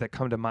more things that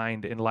come to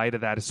mind in light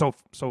of that. So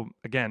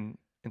again,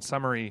 in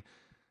summary,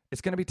 it's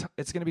going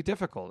to be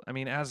difficult. I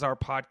mean, as our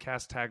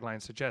podcast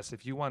tagline suggests,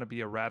 if you want to be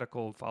a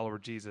radical follower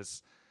of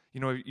Jesus,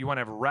 you want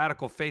to have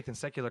radical faith in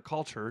secular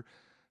culture,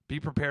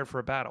 be prepared for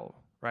a battle.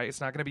 Right? It's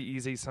not going to be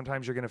easy.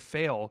 Sometimes you're going to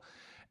fail.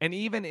 And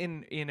even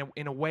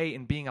in a way,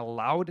 in being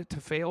allowed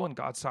to fail in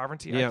God's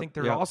sovereignty, I think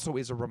there also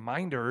is a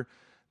reminder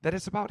that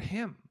it's about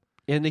Him.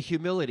 And the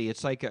humility.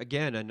 It's like,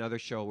 again, another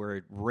show where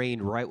it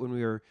rained right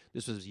when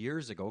this was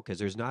years ago, because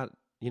there's not,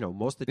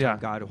 most of the time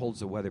God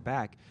holds the weather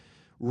back.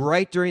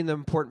 Right during the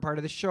important part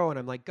of the show, and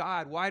I'm like,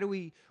 God, why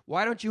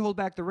don't you hold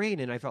back the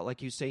rain? And I felt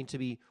like you saying to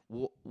me,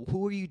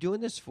 who are you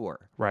doing this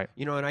for? Right.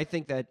 And I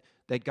think that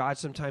God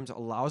sometimes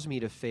allows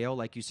me to fail,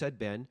 like you said,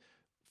 Ben,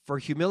 for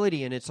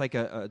humility. And it's like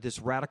this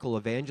radical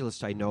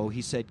evangelist I know.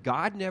 He said,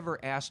 God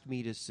never asked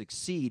me to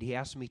succeed. He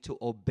asked me to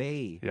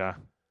obey. Yeah.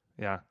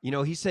 Yeah.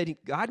 He said,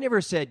 God never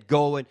said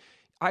go. And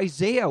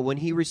Isaiah, when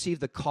he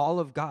received the call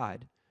of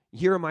God,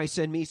 here am I,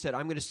 send me, he said,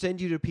 I'm going to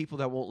send you to people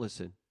that won't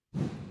listen.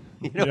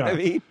 You know what I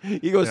mean?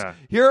 He goes,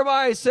 here am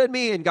I, send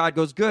me. And God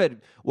goes,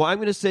 good. Well, I'm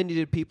going to send you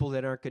to people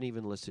that aren't going to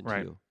even listen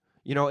to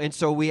you. And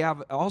so we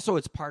have, also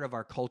it's part of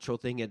our cultural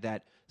thing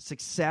that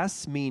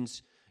success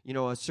means,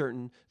 a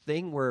certain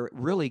thing where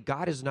really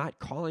God is not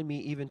calling me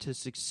even to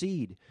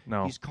succeed.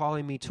 No. He's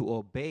calling me to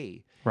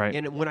obey. Right.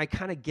 And when I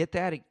kind of get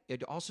that,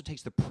 it also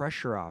takes the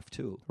pressure off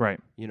too. Right.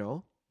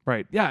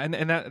 Right. Yeah.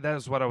 And that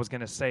is what I was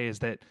going to say, is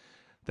that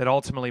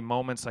ultimately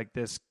moments like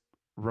this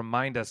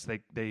remind us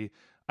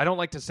I don't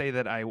like to say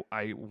that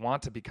I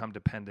want to become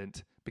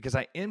dependent, because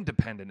I am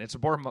dependent. It's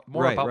more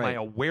about my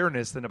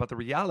awareness than about the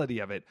reality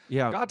of it.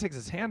 Yeah. God takes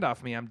His hand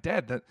off me, I'm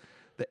dead.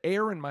 The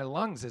air in my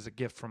lungs is a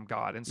gift from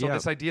God. And so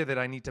this idea that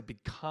I need to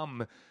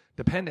become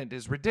dependent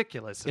is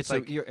ridiculous. It's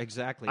like,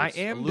 exactly. I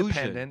am illusion.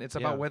 dependent. It's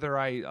about whether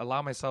I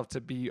allow myself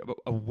to be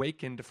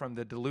awakened from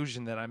the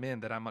delusion that I'm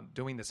in, that I'm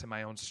doing this in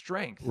my own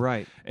strength.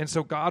 Right. And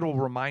so God will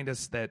remind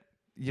us that,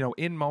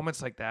 in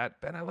moments like that,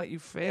 Ben, I let you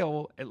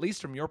fail, at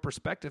least from your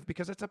perspective,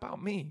 because it's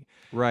about me.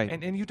 Right.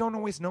 And you don't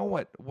always know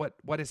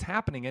what is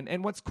happening.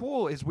 And what's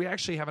cool is we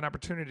actually have an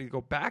opportunity to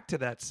go back to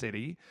that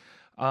city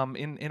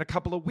in a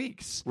couple of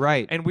weeks.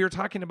 Right. And we were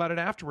talking about it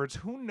afterwards.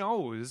 Who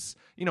knows?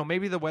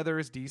 Maybe the weather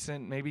is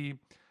decent. Maybe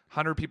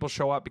 100 people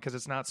show up because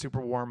it's not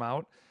super warm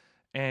out.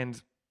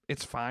 And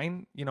it's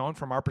fine. And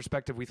from our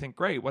perspective, we think,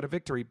 great, what a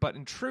victory. But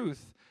in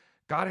truth,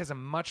 God has a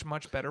much,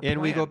 much better plan.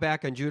 And we go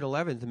back on June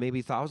 11th, and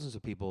maybe thousands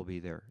of people will be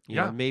there. You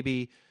know,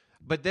 maybe.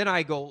 But then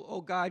I go,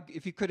 oh, God,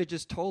 if you could have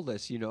just told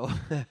us,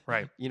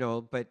 Right.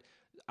 But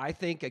I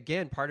think,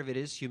 again, part of it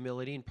is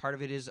humility, and part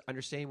of it is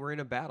understanding we're in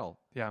a battle.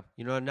 Yeah.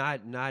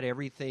 Not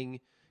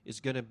everything is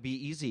going to be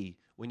easy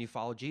when you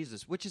follow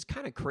Jesus, which is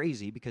kind of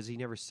crazy because He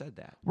never said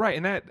that. Right.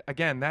 And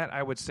that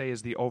I would say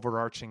is the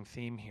overarching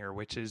theme here,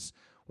 which is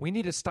we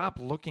need to stop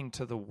looking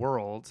to the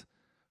world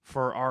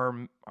for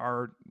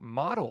our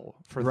model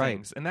for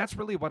things. And that's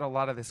really what a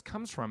lot of this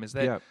comes from, is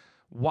that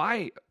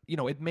why,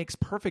 it makes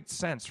perfect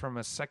sense from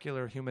a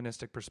secular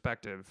humanistic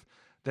perspective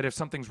that if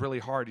something's really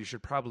hard, you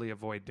should probably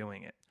avoid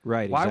doing it.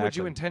 Right. Why would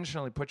you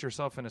intentionally put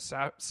yourself in a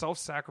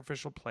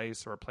self-sacrificial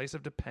place, or a place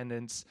of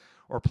dependence,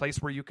 or a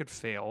place where you could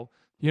fail?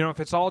 If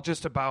it's all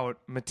just about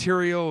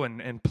material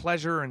and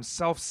pleasure and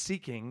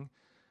self-seeking,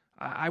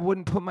 I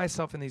wouldn't put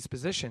myself in these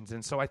positions.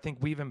 And so I think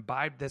we've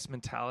imbibed this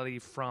mentality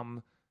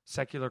from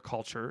secular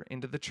culture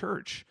into the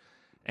church.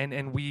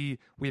 And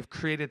we've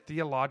created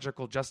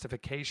theological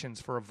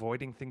justifications for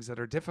avoiding things that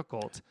are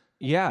difficult.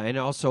 Yeah, and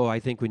also I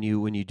think when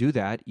you do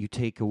that, you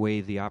take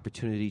away the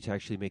opportunity to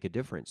actually make a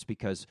difference,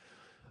 because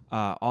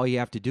all you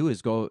have to do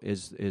is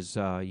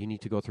you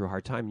need to go through a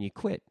hard time and you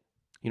quit.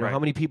 You know, Right. how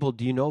many people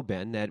do you know,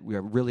 Ben, that we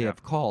really Yeah.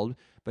 have called,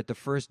 but the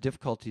first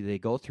difficulty they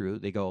go through,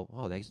 they go,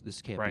 oh,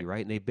 this can't be Right.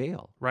 right, and they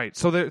bail. Right.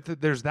 So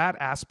there's that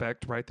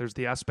aspect, right? There's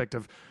the aspect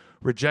of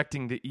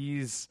rejecting the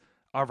ease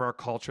of our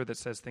culture that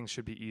says things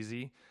should be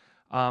easy.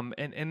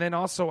 And then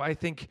also, I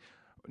think,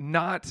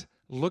 not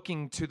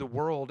looking to the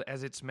world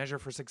as its measure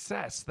for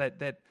success,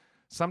 that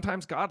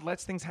sometimes God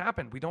lets things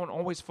happen. We don't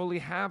always fully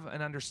have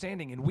an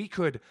understanding, and we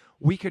could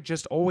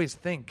just always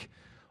think,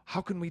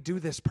 how can we do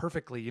this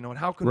perfectly? You know, and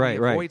how can we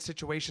avoid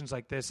situations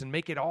like this and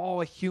make it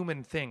all a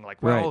human thing?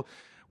 Like, well,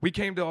 we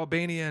came to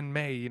Albania in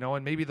May, you know,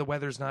 and maybe the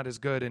weather's not as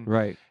good. And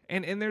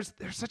and there's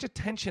such a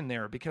tension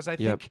there, because I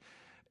think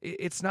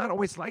it's not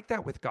always like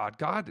that with God.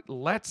 God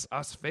lets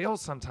us fail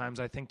sometimes,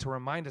 I think, to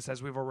remind us,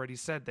 as we've already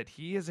said, that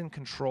He is in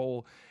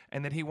control,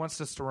 and that He wants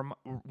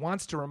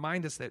to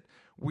remind us that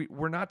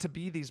we're not to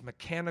be these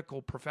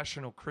mechanical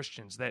professional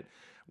Christians, that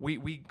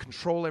we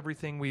control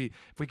everything.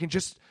 If we can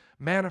just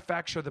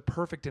manufacture the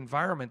perfect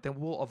environment, then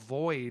we'll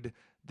avoid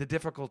the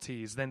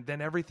difficulties. Then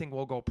everything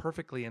will go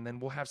perfectly, and then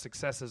we'll have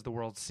success as the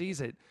world sees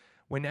it.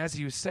 When, as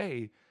you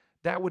say,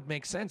 that would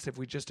make sense if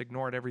we just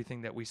ignored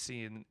everything that we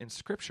see in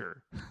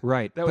Scripture.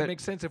 Right. That would make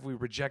sense if we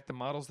reject the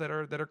models that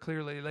are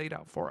clearly laid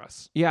out for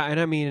us. Yeah, and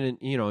I mean,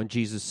 you know, and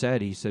Jesus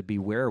said, He said,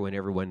 beware when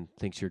everyone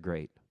thinks you're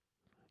great.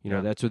 You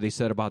know, that's what they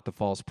said about the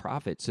false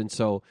prophets. And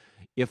so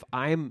if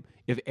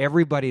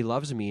everybody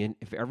loves me and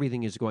if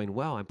everything is going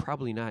well, I'm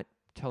probably not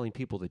telling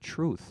people the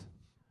truth.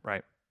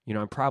 Right. You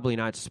know, I'm probably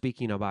not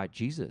speaking about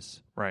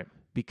Jesus. Right.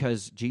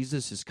 Because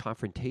Jesus is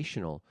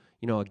confrontational.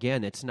 You know,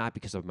 again, it's not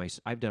because of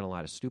I've done a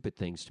lot of stupid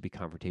things to be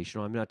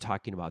confrontational. I'm not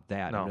talking about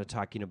that. No. I'm not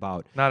talking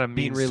about not a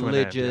being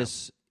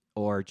religious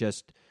or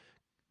just,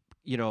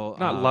 you know,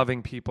 not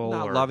loving people,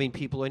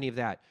 any of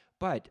that.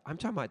 But I'm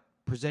talking about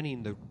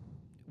presenting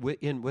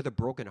with a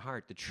broken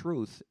heart the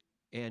truth,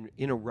 and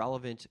in a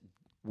relevant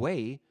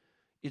way.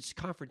 It's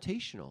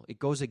confrontational. It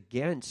goes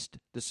against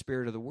the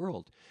spirit of the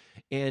world,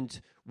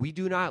 and we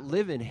do not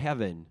live in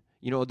heaven.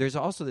 You know, there's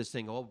also this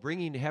thing,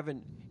 bringing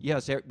heaven.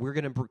 Yes, we're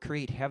going to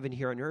create heaven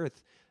here on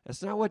earth.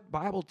 That's not what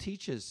Bible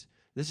teaches.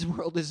 This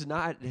world is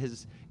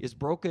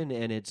broken,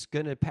 and it's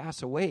going to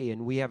pass away,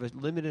 and we have a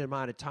limited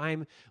amount of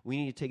time. We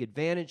need to take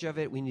advantage of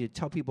it. We need to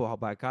tell people how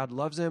God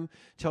loves them,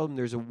 tell them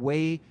there's a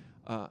way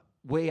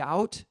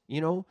out,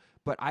 you know.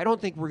 But I don't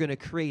think we're going to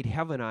create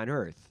heaven on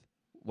earth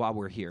while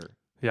we're here.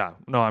 Yeah.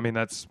 No, I mean,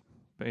 that's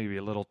maybe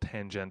a little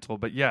tangential,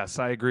 but yes,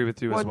 I agree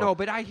with you as well. No,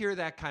 but I hear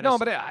that kind of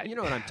stuff. But you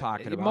know what I'm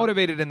talking about.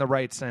 Motivated in the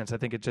right sense. I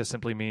think it just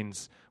simply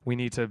means we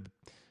need to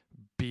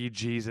be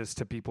Jesus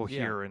to people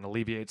here and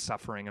alleviate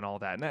suffering and all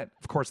that. And that,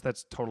 of course,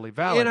 that's totally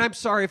valid. And I'm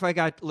sorry if I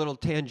got a little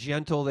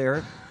tangential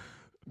there.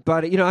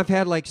 But, you know, I've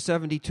had like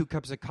 72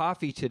 cups of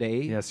coffee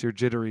today. Yes, you're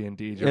jittery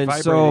indeed. You're and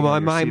so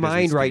my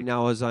mind right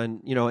now is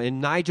on, you know,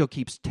 and Nigel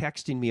keeps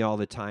texting me all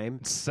the time.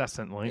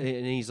 Incessantly.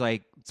 And he's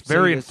like... It's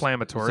very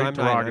inflammatory,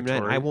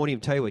 derogatory. I won't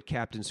even tell you what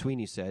Captain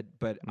Sweeney said,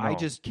 but I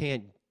just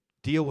can't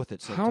deal with it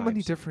sometimes. How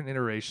many different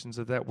iterations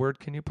of that word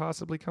can you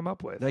possibly come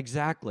up with?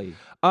 Exactly.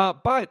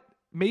 But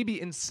maybe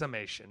in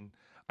summation,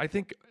 I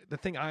think the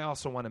thing I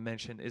also want to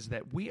mention is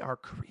that we are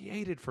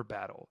created for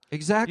battle.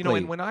 Exactly. You know,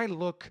 and when I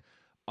look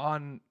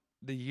on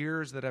the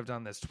years that I've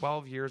done this,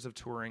 12 years of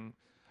touring,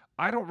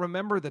 I don't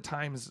remember the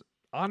times,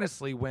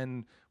 honestly,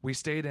 when we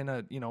stayed in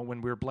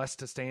when we were blessed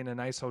to stay in a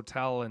nice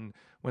hotel and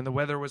when the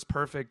weather was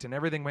perfect and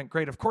everything went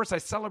great. Of course, I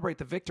celebrate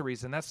the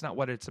victories, and that's not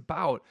what it's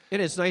about. And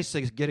it's nice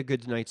to get a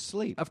good night's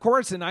sleep. Of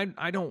course, and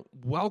I don't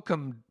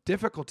welcome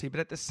difficulty, but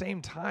at the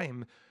same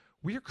time,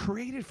 we are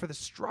created for the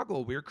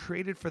struggle. We are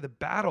created for the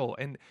battle,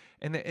 and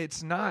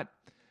it's not...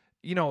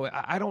 You know,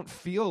 I don't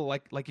feel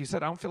like you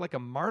said, I don't feel like a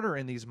martyr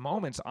in these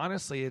moments.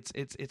 Honestly,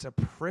 it's a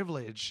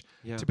privilege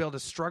to be able to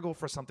struggle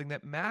for something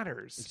that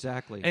matters.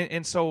 Exactly.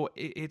 And so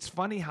it's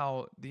funny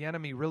how the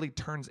enemy really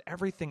turns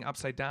everything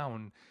upside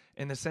down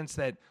in the sense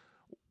that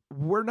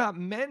we're not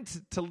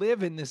meant to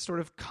live in this sort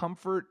of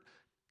comfort,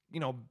 you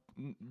know,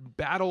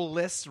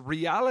 battle-less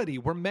reality.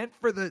 We're meant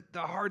for the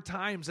hard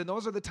times, and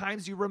those are the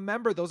times you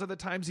remember. Those are the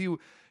times you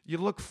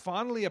look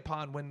fondly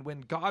upon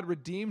when God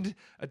redeemed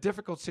a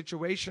difficult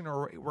situation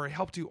or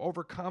helped you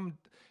overcome,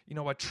 you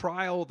know, a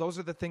trial. Those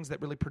are the things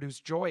that really produce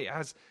joy,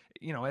 as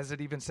you know, as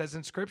it even says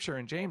in Scripture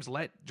in James,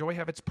 let joy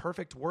have its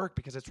perfect work,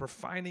 because it's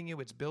refining you,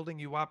 it's building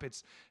you up,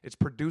 it's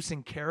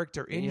producing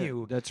character in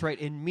you. That's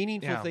right. And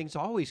meaningful things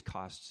always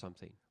cost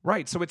something.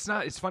 Right. So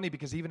it's funny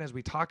because even as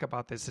we talk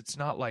about this, it's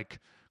not like,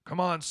 come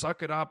on,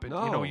 suck it up. And,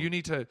 you know, you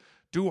need to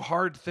do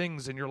hard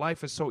things and your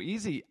life is so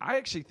easy. I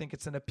actually think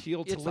it's an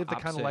appeal to live the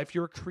kind of life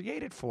you were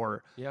created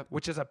for,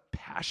 which is a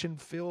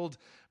passion-filled,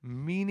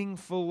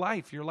 meaningful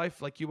life. Your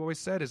life, like you always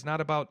said, is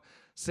not about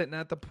sitting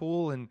at the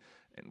pool and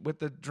with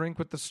the drink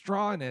with the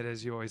straw in it,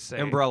 as you always say.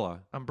 Umbrella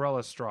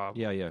straw.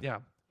 Yeah.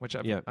 Which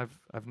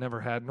I've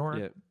never had,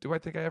 nor do I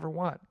think I ever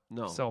want.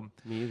 No, so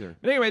me either.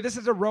 Anyway, this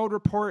is a road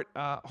report.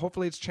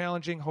 Hopefully it's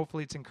challenging.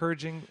 Hopefully it's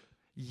encouraging.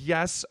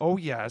 Yes. Oh,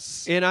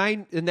 yes.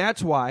 And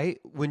that's why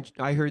when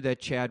I heard that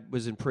Chad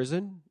was in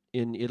prison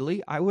in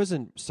Italy, I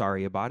wasn't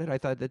sorry about it. I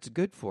thought that's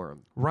good for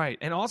him. Right.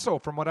 And also,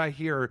 from what I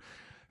hear,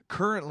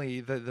 currently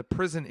the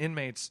prison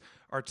inmates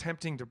are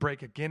attempting to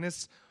break a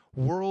Guinness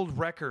World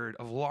Record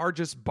of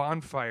largest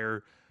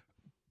bonfire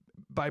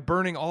by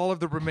burning all of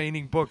the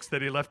remaining books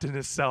that he left in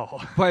his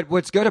cell. But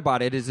what's good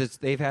about it is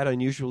they've had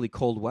unusually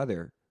cold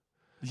weather.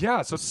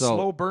 Yeah, so it's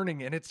slow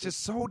burning, and it's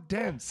just so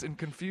dense and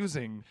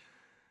confusing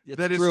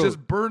that true. it's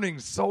just burning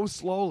so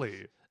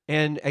slowly.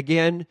 And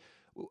again,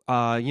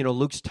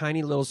 Luke's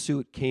tiny little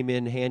suit came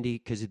in handy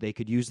because they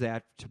could use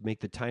that to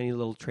make the tiny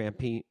little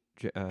trampoline.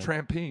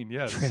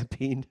 Yes.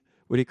 Trampoline.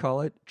 What do you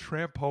call it?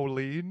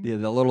 Trampoline? Yeah,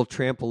 the little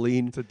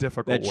trampoline. It's a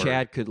difficult that word.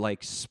 Chad could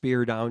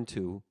spear down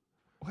to.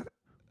 What?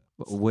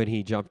 When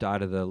he jumped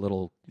out of the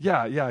little.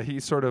 Yeah, he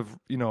sort of,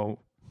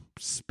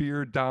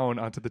 speared down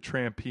onto the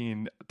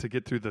trampoline to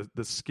get through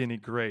the skinny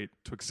grate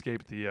to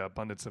escape the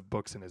abundance of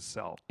books in his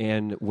cell.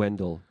 And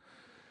Wendell.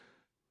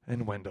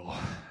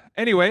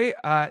 Anyway,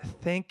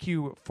 thank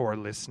you for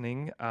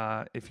listening.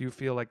 If you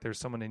feel like there's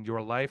someone in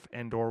your life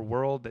and or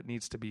world that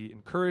needs to be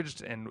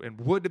encouraged and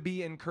would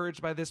be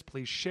encouraged by this,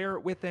 please share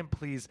it with them.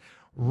 Please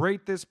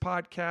rate this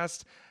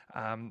podcast.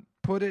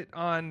 Put it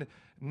on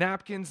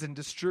napkins and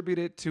distribute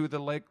it to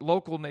the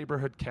local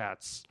neighborhood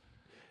cats.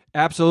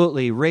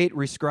 Absolutely. Rate,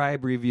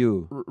 rescribe,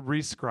 review.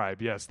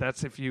 Rescribe, yes.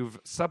 That's if you've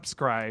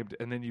subscribed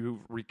and then you've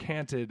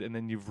recanted and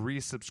then you've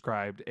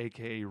resubscribed,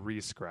 a.k.a.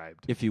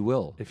 rescribed. If you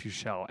will. If you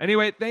shall.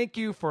 Anyway, thank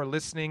you for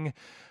listening.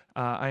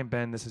 I'm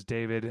Ben. This is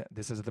David.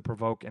 This is the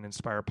Provoke and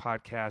Inspire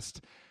podcast.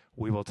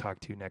 We will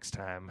talk to you next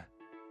time.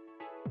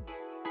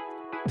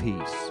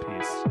 Peace.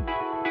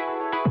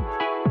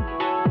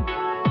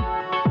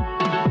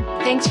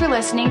 Thanks for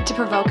listening to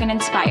Provoke and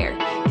Inspire,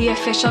 the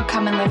official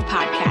Come and Live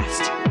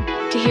podcast.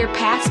 To hear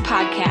past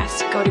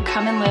podcasts, go to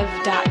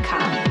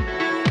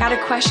comeandlive.com. Got a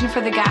question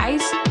for the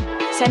guys?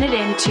 Send it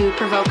in to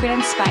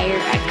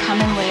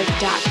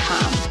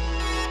provokeandinspire@comeandlive.com.